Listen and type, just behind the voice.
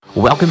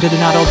Welcome to the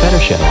Not Old Better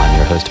Show. I'm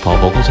your host, Paul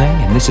Vogelzang,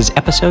 and this is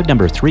episode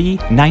number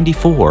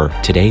 394.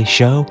 Today's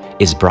show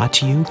is brought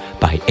to you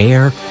by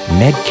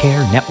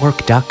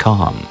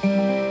AirMedcareNetwork.com.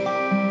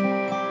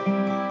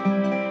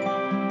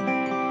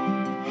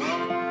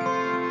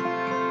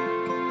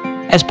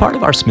 As part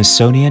of our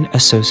Smithsonian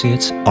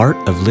Associates Art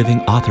of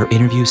Living author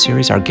interview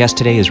series, our guest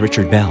today is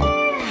Richard Bell.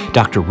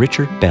 Dr.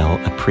 Richard Bell,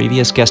 a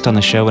previous guest on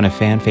the show and a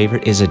fan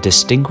favorite, is a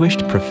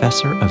distinguished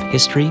professor of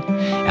history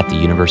at the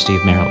University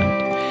of Maryland.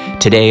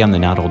 Today on the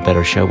Not Old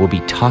Better Show, we'll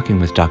be talking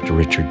with Dr.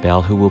 Richard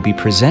Bell, who will be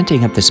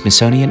presenting at the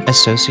Smithsonian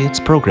Associates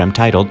program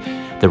titled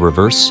The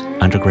Reverse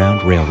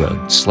Underground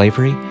Railroad,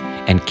 Slavery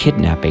and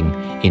Kidnapping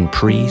in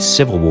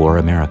Pre-Civil War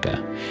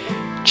America.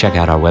 Check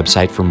out our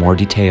website for more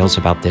details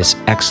about this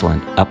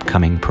excellent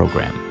upcoming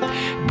program.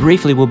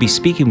 Briefly, we'll be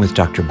speaking with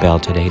Dr.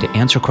 Bell today to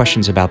answer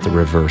questions about the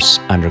Reverse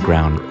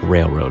Underground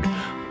Railroad.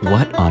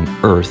 What on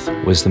earth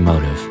was the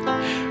motive?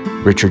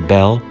 Richard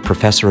Bell,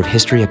 professor of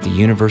history at the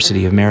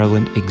University of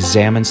Maryland,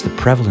 examines the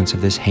prevalence of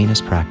this heinous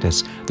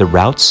practice, the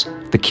routes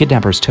the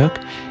kidnappers took,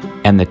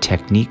 and the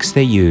techniques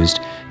they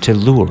used to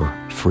lure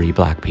free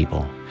black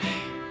people.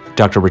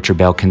 Dr. Richard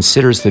Bell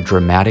considers the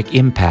dramatic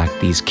impact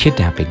these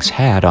kidnappings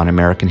had on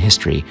American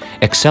history,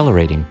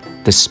 accelerating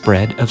the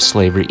spread of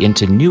slavery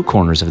into new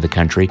corners of the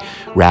country,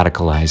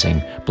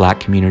 radicalizing black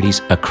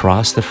communities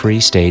across the free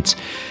states,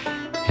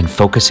 and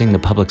focusing the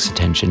public's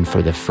attention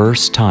for the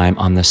first time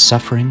on the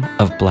suffering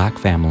of black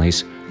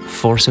families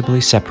forcibly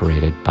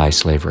separated by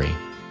slavery.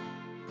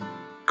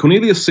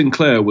 Cornelius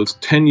Sinclair was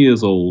 10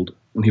 years old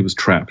and he was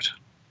trapped.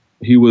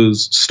 He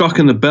was stuck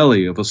in the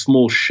belly of a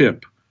small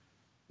ship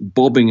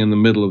bobbing in the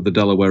middle of the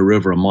Delaware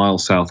River a mile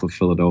south of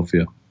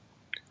Philadelphia.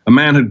 A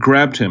man had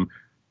grabbed him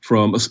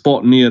from a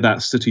spot near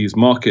that city's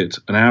market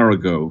an hour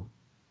ago,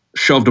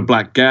 shoved a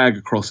black gag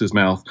across his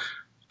mouth,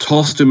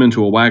 tossed him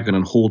into a wagon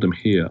and hauled him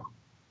here.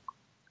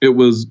 It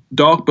was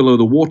dark below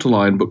the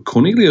waterline, but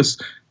Cornelius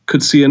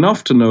could see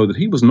enough to know that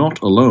he was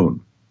not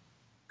alone.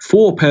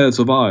 4 pairs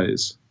of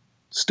eyes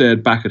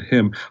stared back at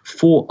him,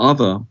 4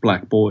 other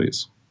black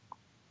boys.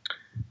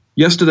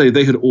 Yesterday,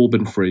 they had all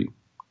been free.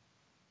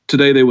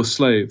 Today, they were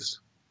slaves,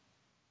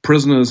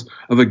 prisoners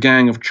of a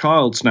gang of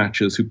child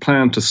snatchers who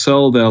planned to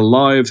sell their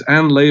lives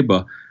and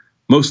labor,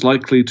 most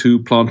likely to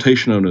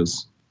plantation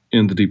owners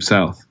in the Deep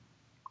South.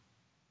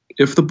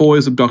 If the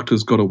boys'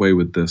 abductors got away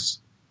with this,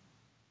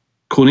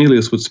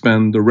 Cornelius would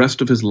spend the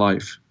rest of his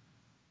life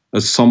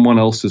as someone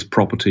else's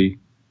property,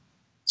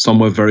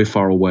 somewhere very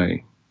far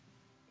away.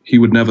 He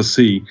would never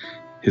see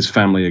his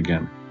family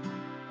again.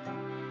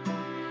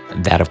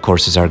 That, of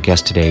course, is our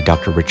guest today,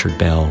 Dr. Richard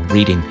Bell,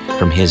 reading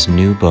from his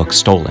new book,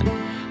 Stolen: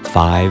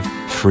 5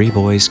 Free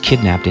Boys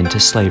Kidnapped into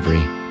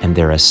Slavery and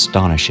Their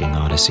Astonishing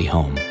Odyssey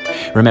Home.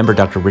 Remember,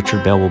 Dr.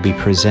 Richard Bell will be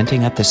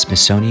presenting at the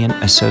Smithsonian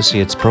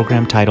Associates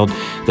program titled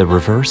The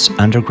Reverse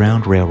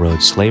Underground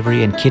Railroad,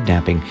 Slavery and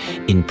Kidnapping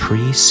in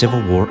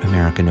Pre-Civil War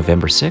America,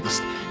 November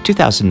 6th,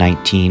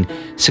 2019,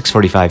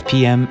 6:45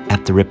 p.m.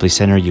 at the Ripley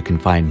Center. You can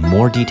find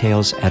more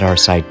details at our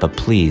site, but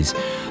please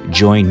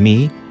join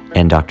me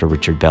and Dr.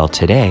 Richard Bell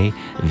today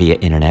via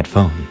internet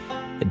phone.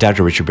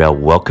 Dr. Richard Bell,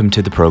 welcome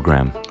to the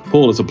program.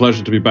 Paul, it's a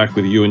pleasure to be back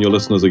with you and your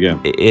listeners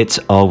again. It's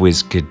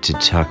always good to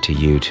talk to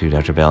you too,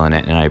 Dr. Bell, and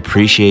I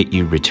appreciate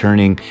you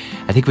returning.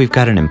 I think we've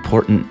got an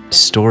important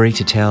story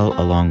to tell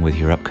along with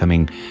your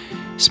upcoming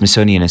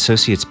Smithsonian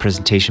Associates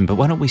presentation, but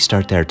why don't we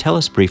start there? Tell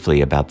us briefly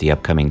about the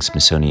upcoming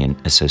Smithsonian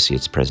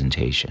Associates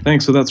presentation.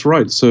 Thanks. So that's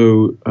right.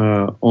 So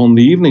on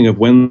the evening of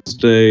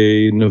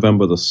Wednesday,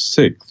 November the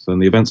 6th,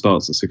 and the event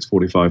starts at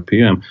 6:45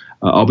 p.m.,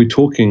 I'll be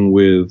talking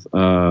with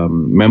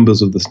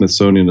members of the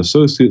Smithsonian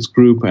Associates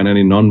group and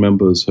any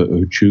non-members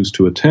who choose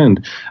to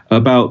attend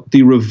about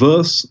the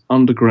Reverse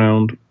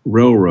Underground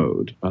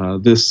Railroad.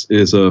 This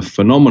is a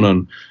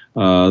phenomenon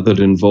that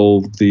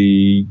involved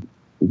the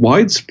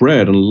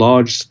widespread and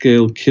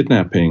large-scale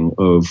kidnapping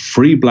of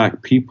free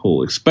black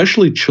people,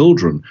 especially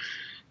children,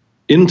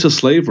 into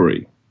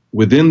slavery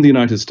within the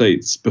United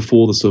States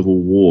before the Civil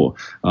War.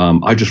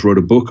 I just wrote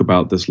a book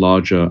about this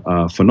larger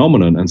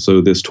phenomenon, and so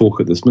this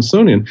talk at the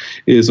Smithsonian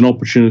is an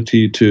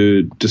opportunity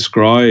to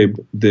describe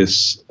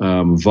this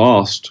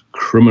vast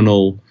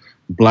criminal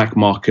black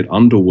market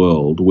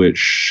underworld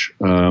which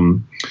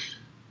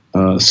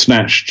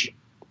snatched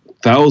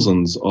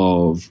thousands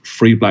of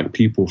free black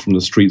people from the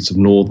streets of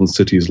northern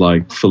cities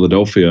like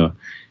Philadelphia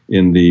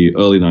in the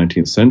early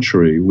 19th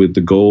century with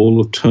the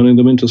goal of turning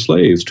them into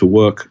slaves to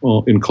work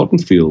in cotton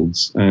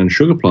fields and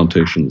sugar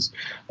plantations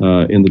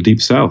in the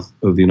Deep South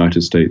of the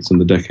United States in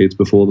the decades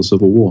before the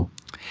Civil War.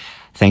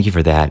 Thank you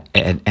for that.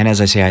 And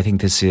as I say, I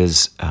think this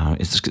is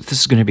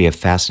going to be a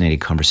fascinating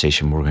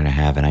conversation we're going to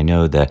have. And I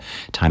know the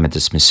time at the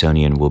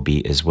Smithsonian will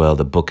be as well.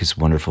 The book is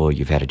wonderful.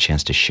 You've had a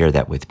chance to share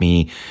that with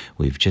me.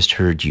 We've just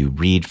heard you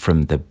read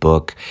from the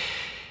book.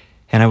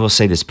 And I will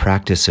say this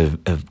practice of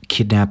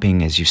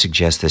kidnapping, as you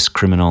suggest, this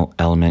criminal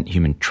element,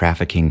 human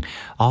trafficking,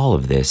 all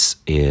of this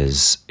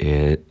is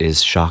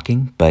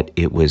shocking, but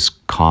it was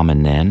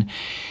common then.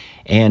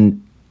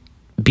 And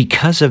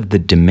because of the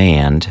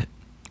demand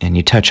and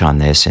you touch on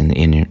this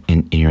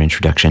in your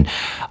introduction,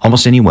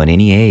 almost anyone,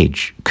 any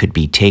age, could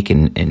be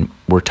taken, and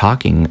we're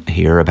talking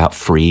here about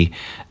free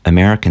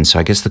Americans. So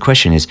I guess the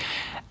question is,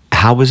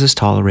 how was this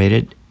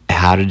tolerated?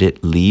 How did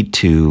it lead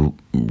to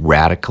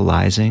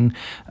radicalizing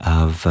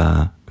of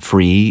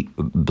free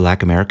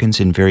Black Americans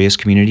in various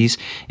communities,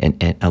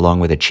 and along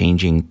with a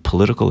changing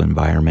political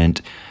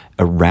environment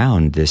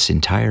around this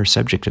entire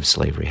subject of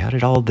slavery? How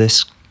did all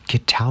this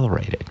get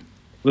tolerated?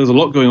 There's a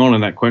lot going on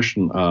in that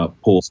question,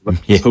 Paul. So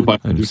I hope I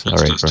can do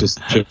justice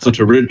to such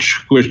a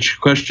rich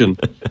question.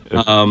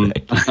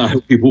 I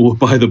hope people will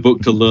buy the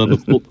book to learn the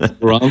full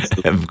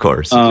answer. Of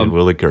course,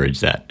 we'll encourage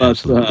that.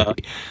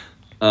 Absolutely.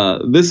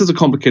 This is a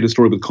complicated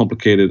story with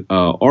complicated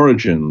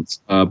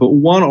origins. But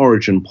one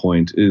origin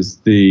point is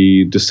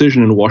the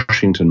decision in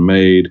Washington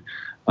made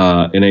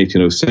in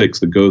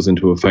 1806 that goes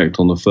into effect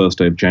on the first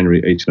day of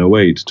January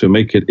 1808 to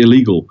make it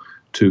illegal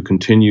to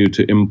continue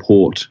to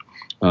import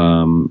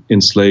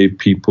enslaved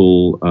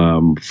people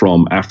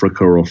from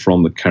Africa or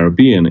from the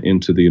Caribbean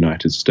into the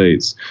United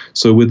States.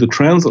 So with the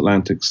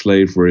transatlantic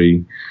slave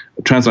trade,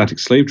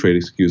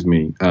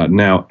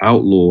 now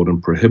outlawed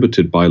and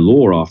prohibited by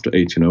law after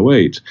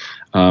 1808,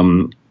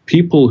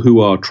 people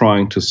who are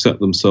trying to set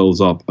themselves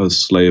up as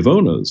slave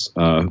owners,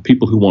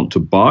 people who want to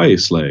buy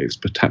slaves,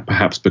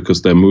 perhaps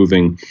because they're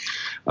moving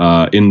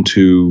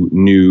into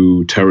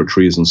new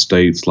territories and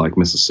states like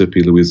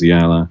Mississippi,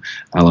 Louisiana,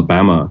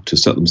 Alabama, to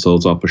set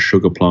themselves up as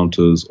sugar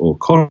planters or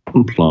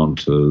cotton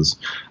planters,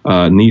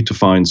 need to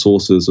find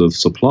sources of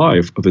supply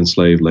of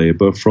enslaved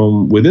labor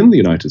from within the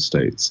United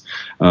States.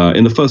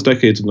 In the first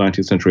decades of the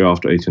 19th century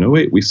after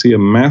 1808, we see a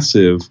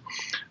massive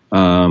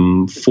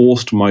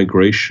forced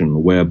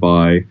migration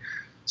whereby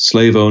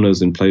slave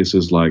owners in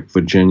places like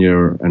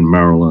Virginia and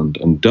Maryland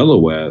and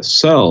Delaware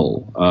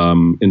sell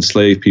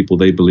enslaved people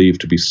they believe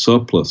to be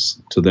surplus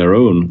to their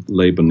own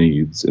labor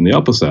needs in the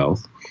Upper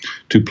South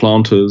to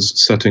planters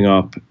setting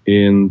up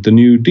in the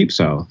new Deep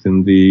South,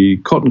 in the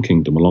Cotton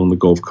Kingdom along the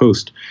Gulf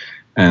Coast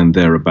and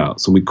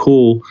thereabouts. And we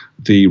call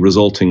the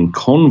resulting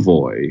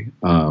convoy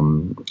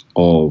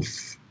of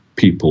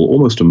people,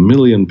 almost 1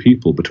 million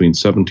people between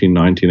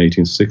 1790 and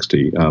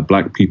 1860,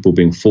 Black people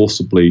being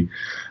forcibly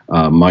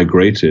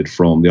migrated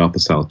from the Upper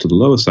South to the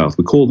Lower South.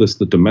 We call this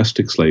the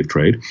domestic slave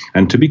trade.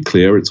 And to be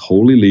clear, it's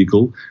wholly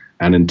legal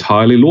and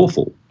entirely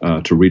lawful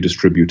to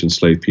redistribute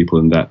enslaved people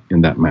in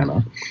that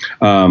manner.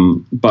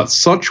 But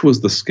such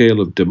was the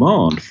scale of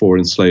demand for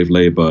enslaved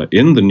labor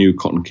in the new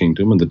Cotton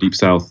Kingdom and the Deep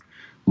South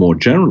more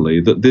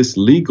generally, that this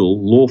legal,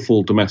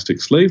 lawful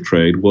domestic slave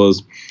trade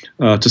was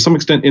to some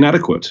extent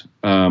inadequate,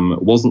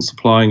 wasn't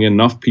supplying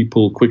enough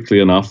people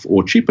quickly enough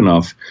or cheap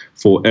enough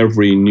for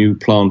every new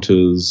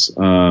planter's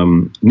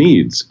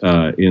needs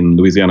in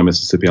Louisiana,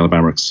 Mississippi,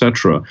 Alabama,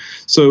 etc.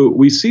 So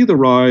we see the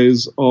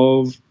rise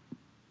of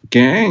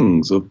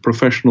gangs of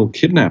professional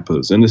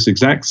kidnappers in this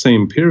exact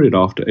same period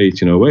after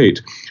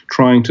 1808,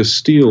 trying to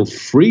steal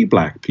free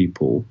Black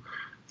people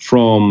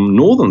from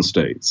northern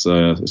states,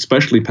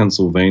 especially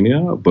Pennsylvania,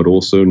 but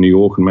also New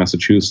York and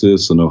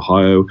Massachusetts and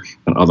Ohio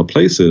and other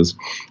places,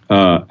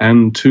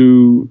 and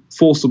to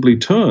forcibly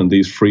turn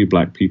these free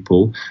Black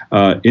people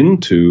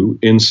into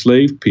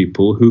enslaved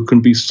people who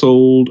can be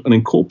sold and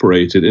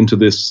incorporated into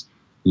this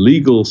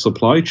legal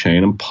supply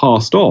chain and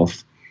passed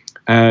off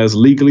as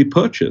legally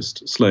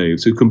purchased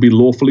slaves who can be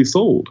lawfully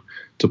sold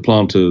to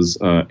planters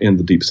in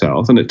the Deep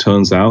South. And it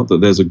turns out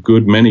that there's a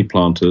good many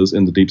planters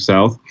in the Deep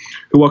South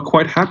who are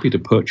quite happy to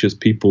purchase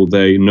people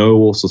they know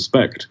or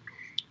suspect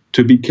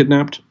to be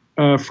kidnapped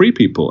free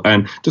people.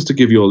 And just to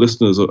give your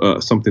listeners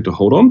something to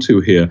hold on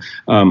to here,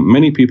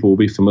 many people will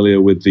be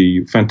familiar with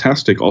the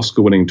fantastic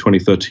Oscar-winning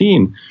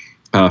 2013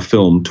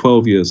 film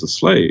 12 Years a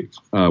Slave,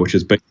 which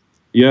is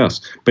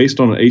based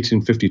on an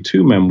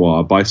 1852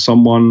 memoir by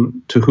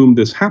someone to whom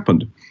this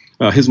happened.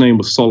 His name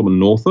was Solomon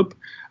Northup.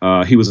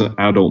 He was an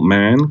adult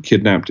man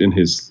kidnapped in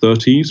his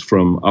 30s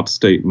from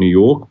upstate New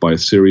York by a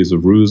series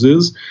of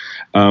ruses.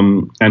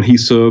 And he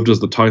served, as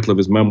the title of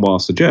his memoir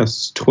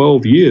suggests,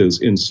 12 years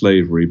in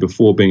slavery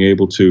before being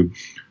able to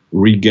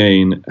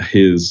regain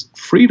his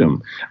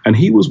freedom. And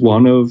he was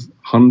one of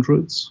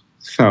hundreds,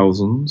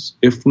 thousands,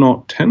 if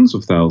not tens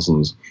of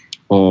thousands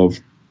of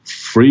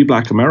free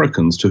Black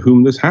Americans to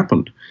whom this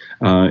happened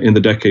in the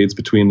decades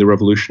between the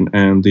Revolution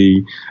and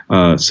the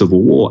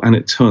Civil War. And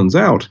it turns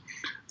out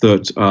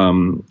that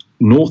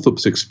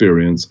Northup's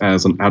experience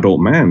as an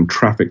adult man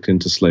trafficked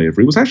into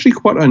slavery was actually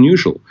quite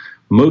unusual.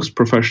 Most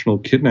professional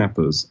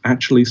kidnappers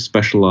actually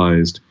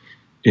specialized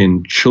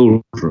in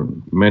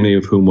children, many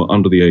of whom were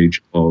under the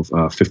age of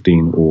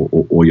 15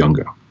 or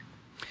younger.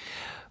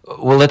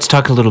 Well, let's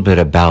talk a little bit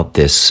about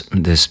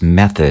this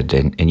method,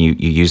 and you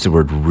use the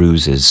word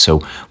ruses. So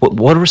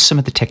what are some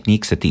of the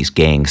techniques that these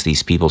gangs,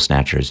 these people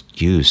snatchers,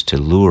 use to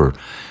lure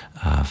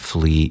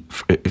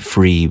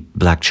free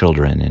Black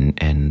children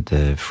and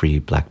the free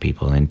Black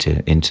people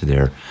into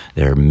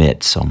their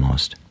midst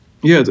almost?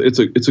 Yeah, it's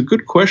a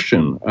good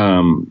question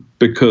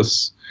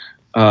because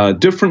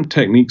different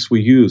techniques were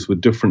used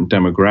with different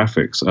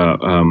demographics.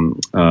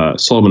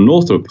 Solomon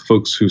Northup,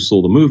 folks who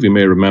saw the movie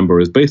may remember,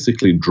 is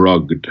basically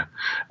drugged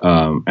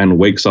and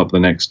wakes up the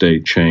next day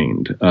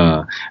chained.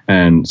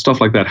 And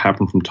stuff like that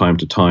happened from time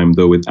to time,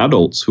 though with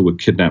adults who were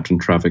kidnapped and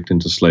trafficked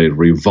into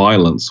slavery,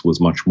 violence was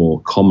much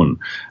more common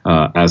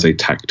as a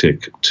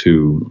tactic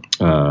to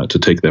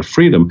take their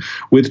freedom.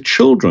 With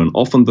children,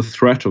 often the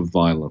threat of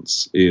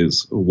violence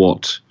is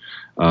what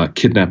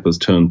kidnappers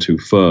turn to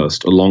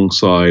first,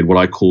 alongside what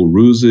I call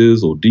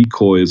ruses or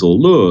decoys or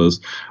lures,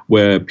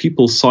 where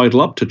people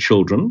sidle up to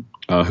children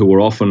who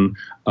are often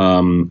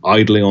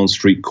idling on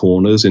street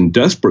corners in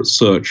desperate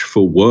search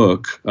for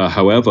work,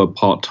 however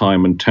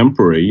part-time and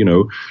temporary,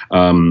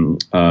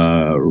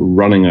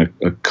 running a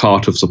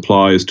cart of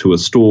supplies to a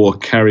store,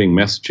 carrying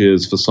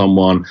messages for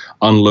someone,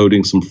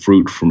 unloading some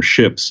fruit from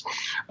ships.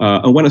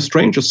 And when a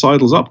stranger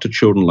sidles up to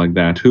children like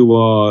that, who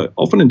are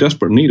often in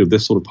desperate need of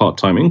this sort of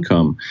part-time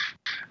income,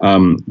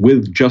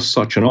 with just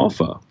such an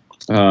offer,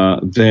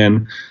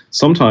 then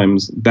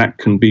sometimes that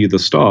can be the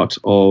start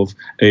of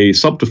a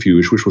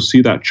subterfuge, which will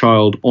see that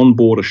child on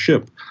board a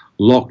ship,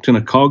 locked in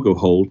a cargo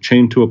hold,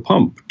 chained to a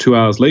pump 2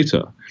 hours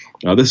later.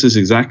 This is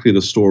exactly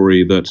the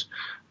story that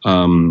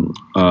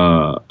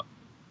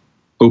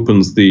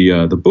opens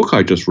the book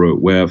I just wrote,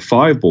 where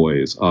 5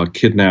 boys are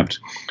kidnapped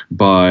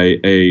by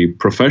a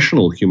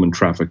professional human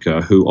trafficker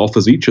who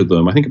offers each of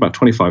them, I think, about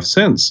 25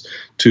 cents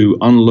to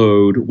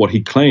unload what he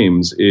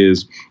claims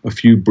is a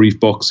few brief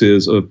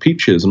boxes of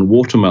peaches and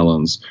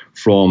watermelons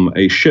from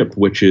a ship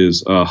which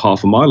is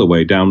half a mile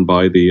away down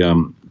by the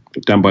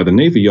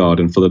Navy Yard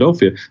in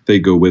Philadelphia. They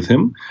go with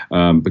him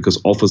because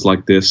offers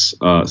like this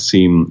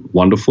seem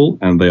wonderful,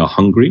 and they are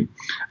hungry.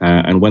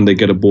 And when they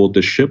get aboard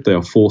this ship, they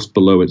are forced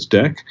below its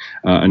deck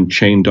and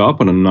chained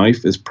up, and a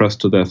knife is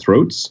pressed to their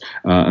throats.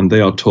 And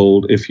they are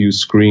told, if you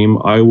scream,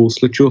 I will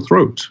slit your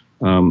throat.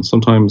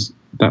 Sometimes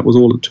that was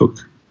all it took.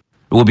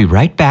 We'll be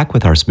right back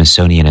with our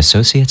Smithsonian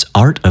Associates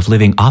Art of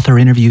Living author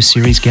interview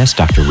series guest,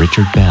 Dr.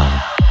 Richard Bell.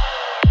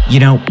 You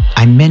know,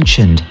 I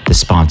mentioned the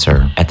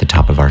sponsor at the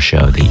top of our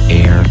show, the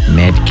Air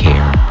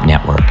Medcare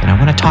Network, and I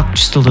want to talk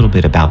just a little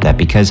bit about that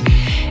because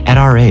at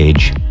our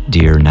age,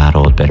 dear Not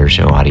Old Better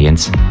Show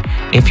audience,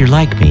 if you're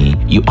like me,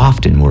 you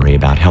often worry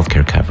about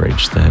healthcare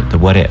coverage, the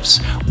what ifs.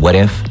 What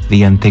if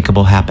the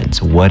unthinkable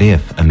happens? What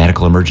if a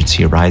medical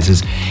emergency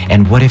arises?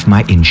 And what if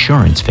my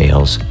insurance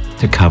fails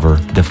to cover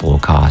the full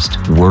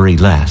cost? Worry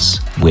less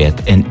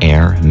with an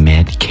Air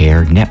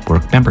Medcare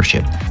Network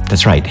membership.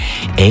 That's right,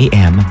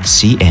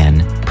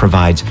 AMCN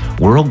provides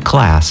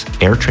world-class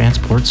air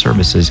transport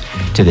services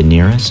to the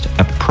nearest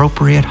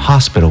appropriate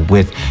hospital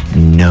with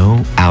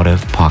no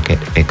out-of-pocket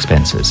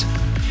expenses.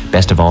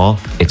 Best of all,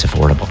 it's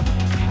affordable.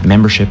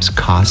 Memberships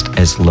cost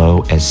as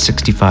low as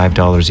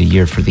 $65 a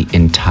year for the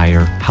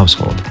entire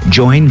household.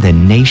 Join the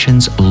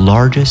nation's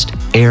largest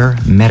air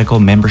medical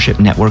membership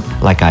network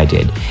like I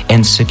did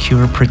and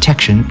secure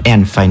protection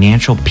and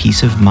financial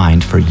peace of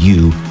mind for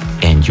you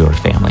and your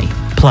family.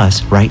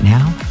 Plus, right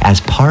now,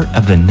 as part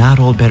of the Not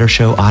Old Better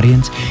Show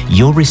audience,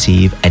 you'll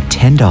receive a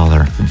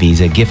 $10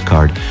 Visa gift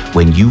card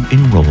when you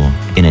enroll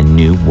in a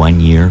new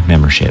 1-year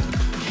membership.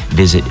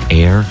 Visit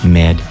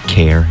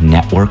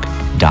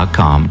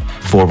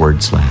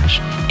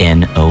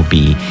airmedcarenetwork.com/NOB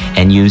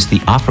and use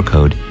the offer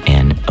code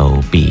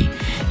NOB.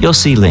 You'll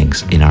see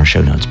links in our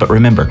show notes, but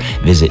remember,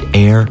 visit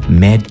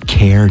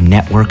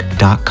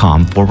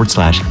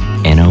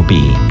airmedcarenetwork.com/NOB.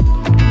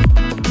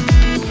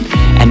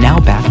 And now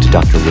back to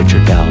Dr.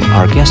 Richard Bell,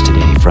 our guest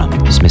today from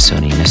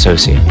Smithsonian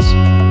Associates.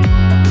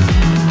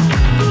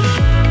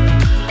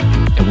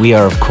 And we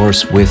are, of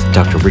course, with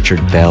Dr.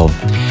 Richard Bell.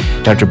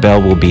 Dr.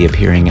 Bell will be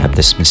appearing at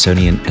the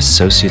Smithsonian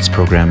Associates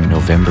Program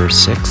November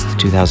 6th,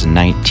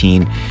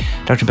 2019.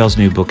 Dr. Bell's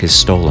new book is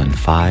Stolen: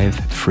 5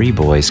 Free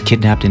Boys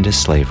Kidnapped into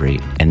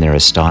Slavery and Their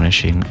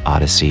Astonishing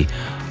Odyssey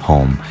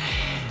Home.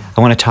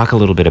 I want to talk a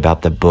little bit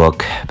about the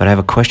book, but I have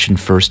a question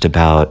first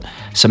about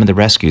some of the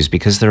rescues,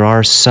 because there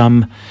are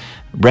some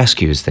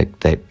rescues that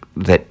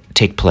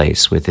take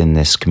place within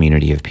this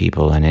community of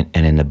people and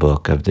in the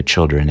book of the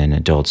children and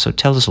adults. So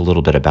tell us a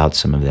little bit about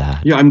some of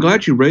that. Yeah, I'm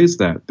glad you raised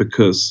that,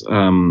 because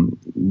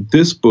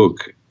this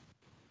book,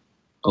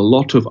 a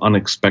lot of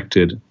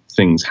unexpected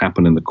things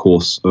happen in the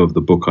course of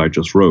the book I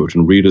just wrote,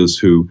 and readers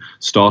who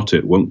start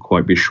it won't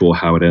quite be sure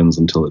how it ends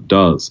until it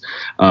does.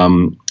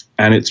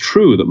 And it's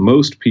true that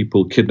most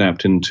people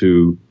kidnapped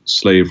into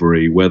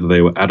slavery, whether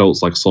they were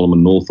adults like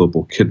Solomon Northup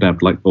or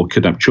kidnapped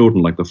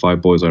children like the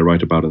 5 boys I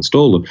write about in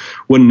Stolen,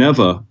 were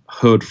never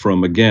heard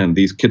from again.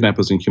 These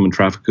kidnappers and human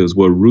traffickers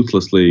were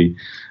ruthlessly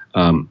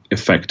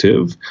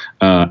effective,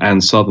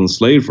 and Southern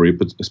slavery,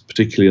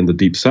 particularly in the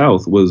Deep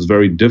South, was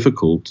very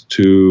difficult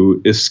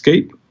to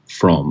escape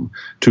from,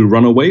 to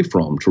run away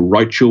from, to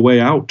write your way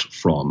out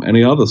from.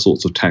 Any other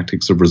sorts of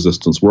tactics of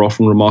resistance were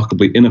often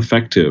remarkably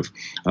ineffective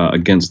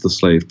against the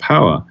slave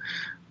power.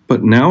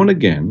 But now and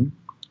again,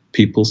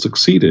 people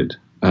succeeded,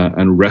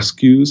 and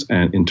rescues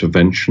and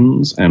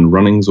interventions and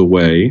runnings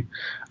away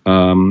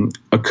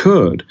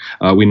occurred.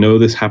 We know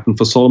this happened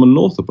for Solomon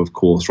Northup, of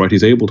course, right?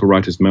 He's able to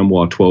write his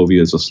memoir, 12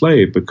 Years a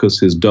Slave, because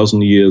his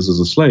dozen years as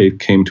a slave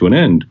came to an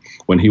end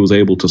when he was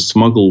able to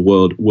smuggle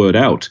word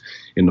out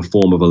in the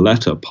form of a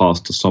letter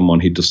passed to someone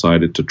he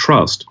decided to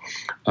trust,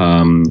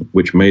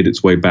 which made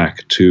its way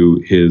back to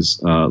his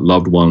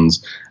loved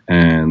ones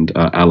and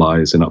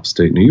allies in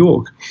upstate New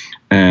York.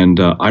 And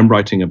I'm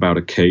writing about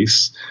a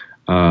case,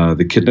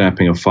 the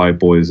kidnapping of 5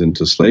 boys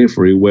into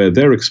slavery, where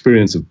their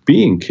experience of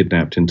being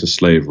kidnapped into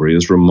slavery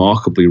is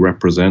remarkably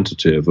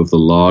representative of the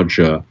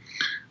larger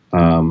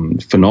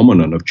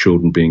phenomenon of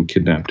children being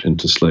kidnapped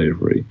into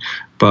slavery.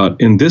 But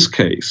in this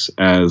case,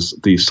 as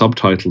the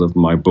subtitle of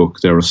my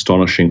book, Their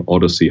Astonishing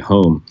Odyssey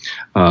Home,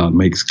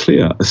 makes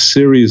clear, a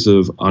series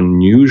of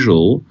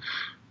unusual,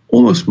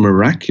 almost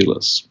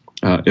miraculous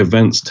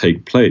events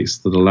take place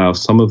that allow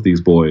some of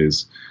these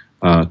boys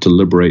to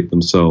liberate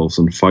themselves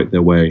and fight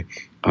their way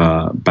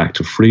back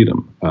to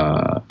freedom.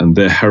 And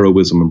their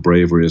heroism and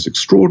bravery is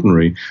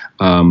extraordinary,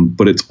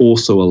 but it's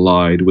also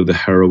allied with the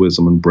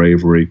heroism and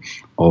bravery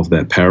of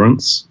their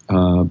parents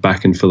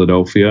back in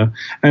Philadelphia,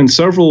 and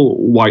several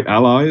white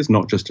allies,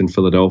 not just in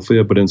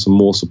Philadelphia, but in some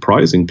more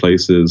surprising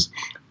places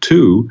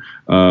too,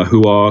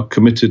 who are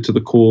committed to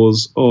the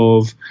cause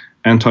of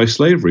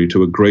anti-slavery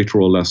to a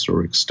greater or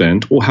lesser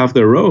extent, or have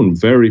their own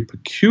very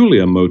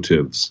peculiar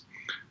motives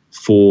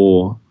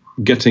for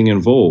getting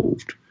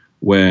involved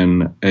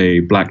when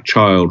a black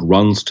child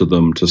runs to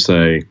them to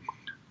say,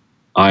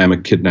 I am a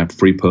kidnapped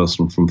free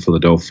person from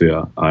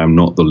Philadelphia. I am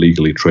not the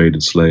legally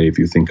traded slave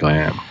you think I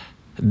am.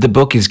 The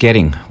book is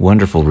getting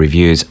wonderful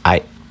reviews.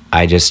 I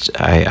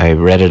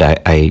read it.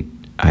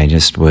 I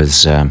just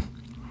was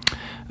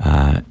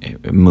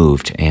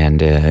moved,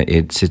 and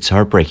it's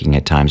heartbreaking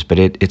at times, but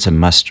it's a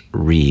must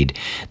read.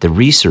 The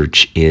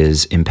research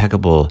is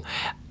impeccable.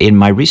 In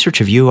my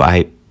research of you,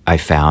 I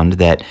found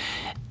that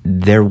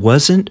there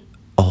wasn't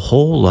a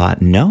whole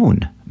lot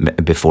known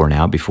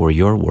before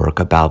your work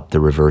about the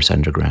Reverse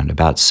Underground,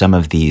 about some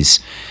of these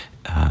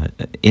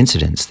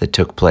incidents that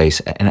took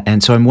place.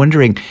 And so I'm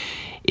wondering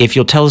if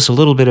you'll tell us a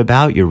little bit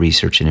about your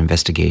research and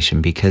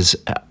investigation, because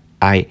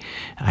I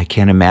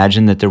can't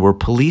imagine that there were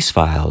police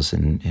files,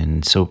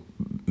 and so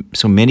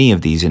many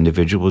of these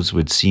individuals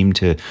would seem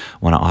to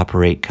want to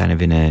operate kind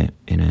of in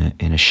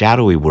a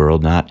shadowy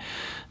world, not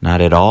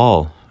at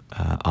all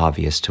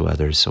obvious to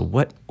others. So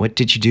what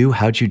did you do?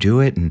 How'd you do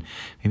it? And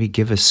maybe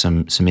give us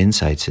some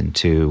insights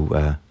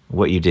into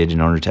what you did in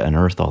order to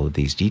unearth all of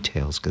these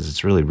details, because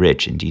it's really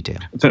rich in detail.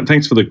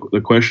 Thanks for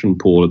the question,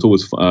 Paul. It's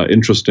always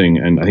interesting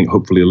and I think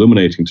hopefully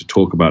illuminating to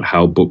talk about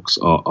how books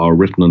are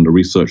written and the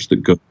research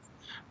that goes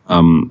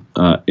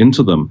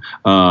into them.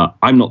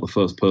 I'm not the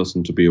first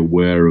person to be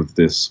aware of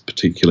this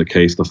particular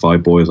case, the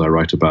 5 boys I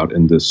write about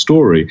in this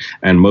story,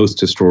 and most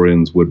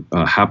historians would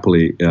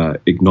happily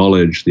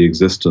acknowledge the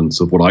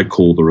existence of what I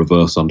call the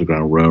Reverse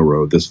Underground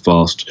Railroad, this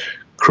vast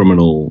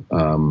criminal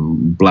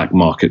black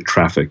market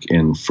traffic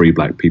in free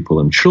black people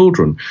and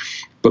children.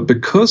 But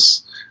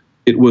because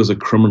it was a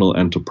criminal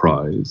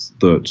enterprise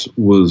that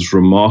was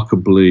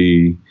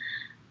remarkably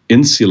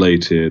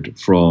insulated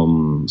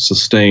from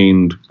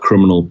sustained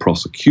criminal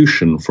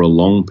prosecution for a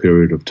long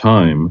period of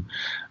time,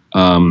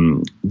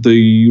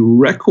 the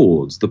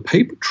records, the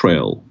paper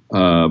trail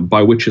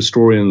by which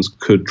historians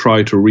could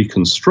try to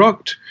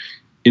reconstruct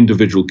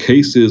individual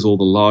cases or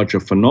the larger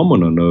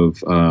phenomenon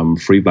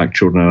of free black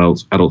children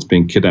and adults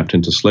being kidnapped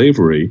into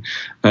slavery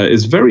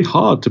is very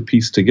hard to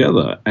piece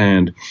together.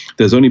 And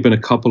there's only been a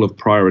couple of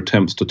prior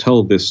attempts to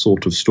tell this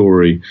sort of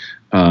story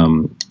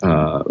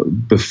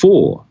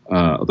before,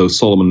 though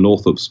Solomon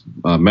Northup's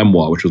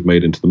memoir, which was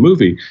made into the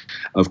movie,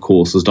 of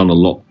course, has done a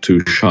lot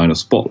to shine a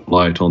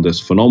spotlight on this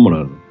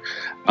phenomenon.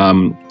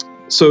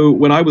 So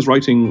when I was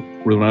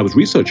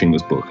researching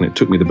this book, and it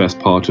took me the best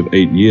part of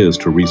 8 years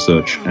to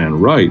research and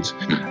write,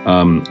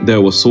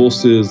 there were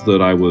sources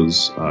that I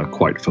was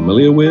quite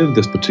familiar with.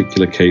 This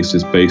particular case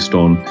is based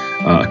on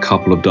a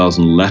couple of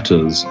dozen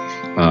letters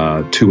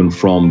to and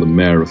from the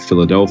mayor of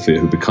Philadelphia,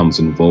 who becomes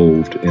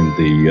involved in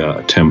the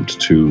attempt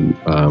to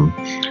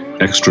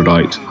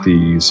extradite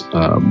these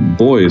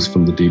boys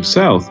from the Deep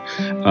South.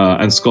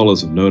 And scholars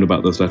have known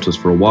about those letters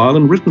for a while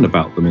and written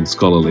about them in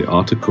scholarly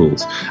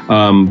articles.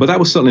 But that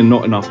was certainly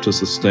not enough to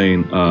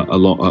sustain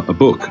a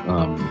book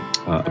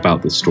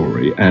about this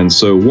story. And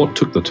so what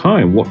took the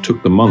time, what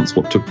took the months,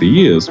 what took the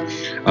years,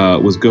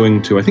 was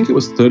going to, I think it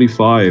was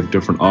 35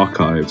 different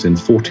archives in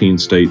 14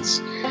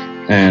 states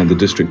and the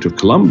District of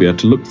Columbia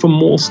to look for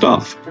more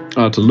stuff.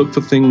 To look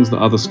for things that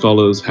other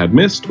scholars had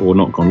missed or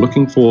not gone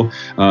looking for,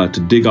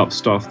 to dig up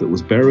stuff that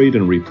was buried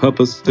and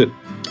repurpose it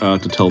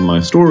to tell my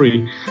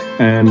story.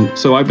 And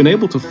so I've been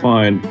able to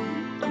find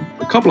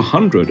a couple of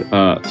hundred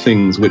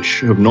things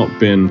which have not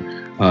been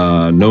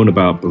known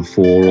about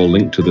before or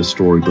linked to this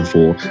story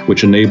before,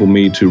 which enable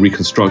me to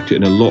reconstruct it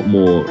in a lot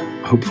more,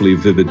 hopefully,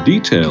 vivid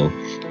detail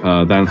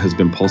than has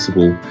been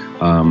possible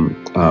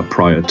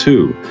prior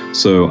to.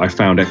 So I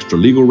found extra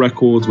legal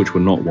records which were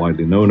not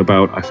widely known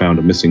about. I found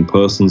a missing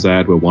persons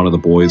ad where one of the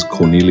boys,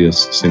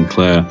 Cornelius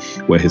Sinclair,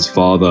 where his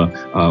father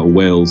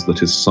wails that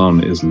his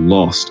son is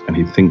lost and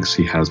he thinks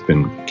he has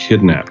been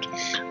kidnapped,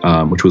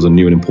 which was a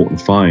new and important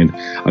find.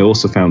 I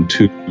also found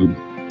 2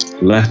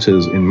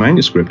 letters in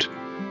manuscript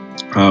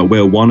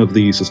where one of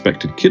the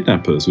suspected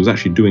kidnappers, who was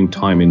actually doing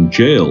time in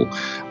jail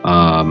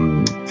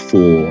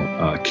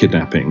for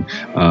kidnapping,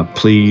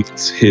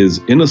 pleads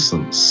his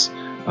innocence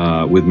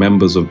with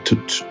members of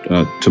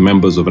to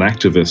members of an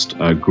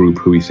activist group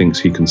who he thinks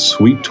he can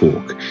sweet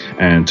talk.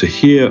 And to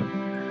hear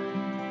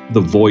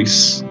the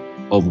voice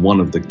of one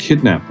of the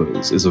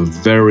kidnappers is a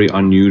very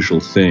unusual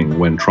thing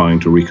when trying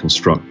to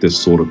reconstruct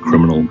this sort of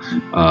criminal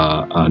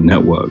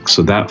network.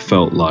 So that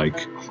felt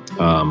like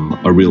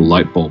a real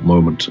light bulb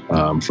moment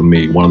for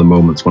me. One of the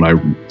moments when I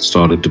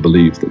started to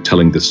believe that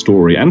telling this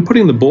story and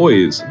putting the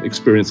boys'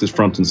 experiences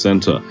front and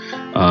center,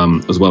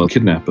 as well as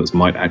kidnappers,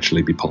 might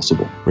actually be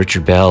possible.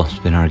 Richard Bell has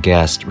been our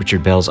guest.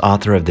 Richard Bell's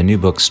author of the new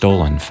book,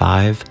 Stolen: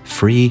 5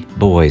 Free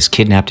Boys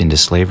Kidnapped into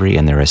Slavery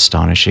and Their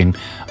Astonishing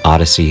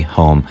Odyssey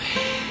Home.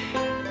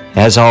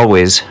 As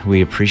always,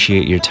 we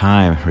appreciate your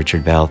time,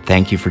 Richard Bell.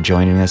 Thank you for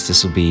joining us.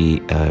 This will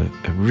be a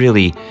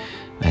really,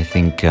 I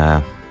think,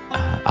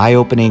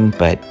 eye-opening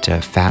but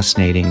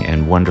fascinating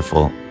and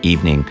wonderful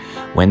evening,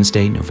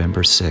 Wednesday,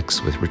 November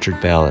 6th, with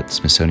Richard Bell at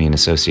Smithsonian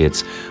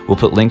Associates. We'll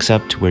put links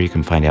up to where you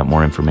can find out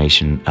more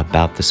information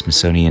about the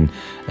Smithsonian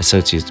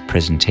Associates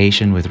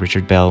presentation with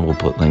Richard Bell. We'll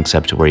put links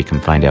up to where you can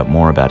find out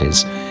more about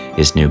his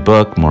new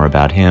book, more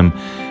about him.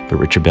 But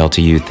Richard Bell,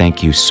 to you,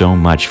 thank you so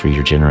much for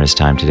your generous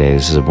time today.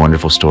 This is a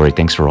wonderful story.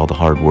 Thanks for all the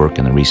hard work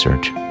and the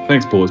research.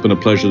 Thanks, Paul. It's been a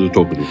pleasure to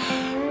talk with you.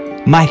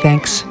 My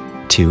thanks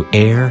to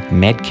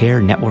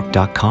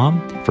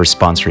AirMedcareNetwork.com for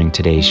sponsoring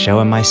today's show,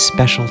 and my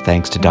special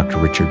thanks to Dr.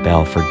 Richard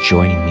Bell for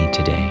joining me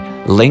today.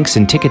 Links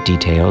and ticket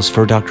details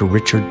for Dr.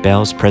 Richard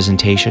Bell's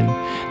presentation,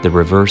 The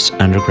Reverse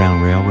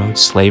Underground Railroad,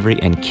 Slavery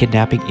and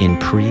Kidnapping in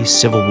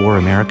Pre-Civil War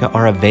America,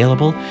 are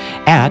available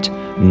at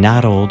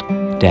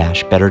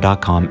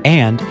notold-better.com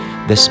and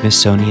the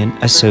Smithsonian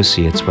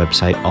Associates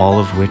website, all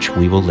of which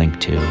we will link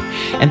to.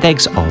 And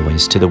thanks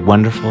always to the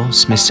wonderful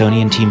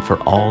Smithsonian team for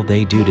all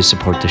they do to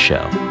support the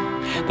show.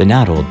 The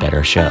Not Old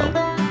Better Show.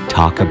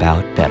 Talk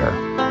about better.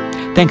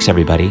 Thanks,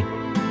 everybody.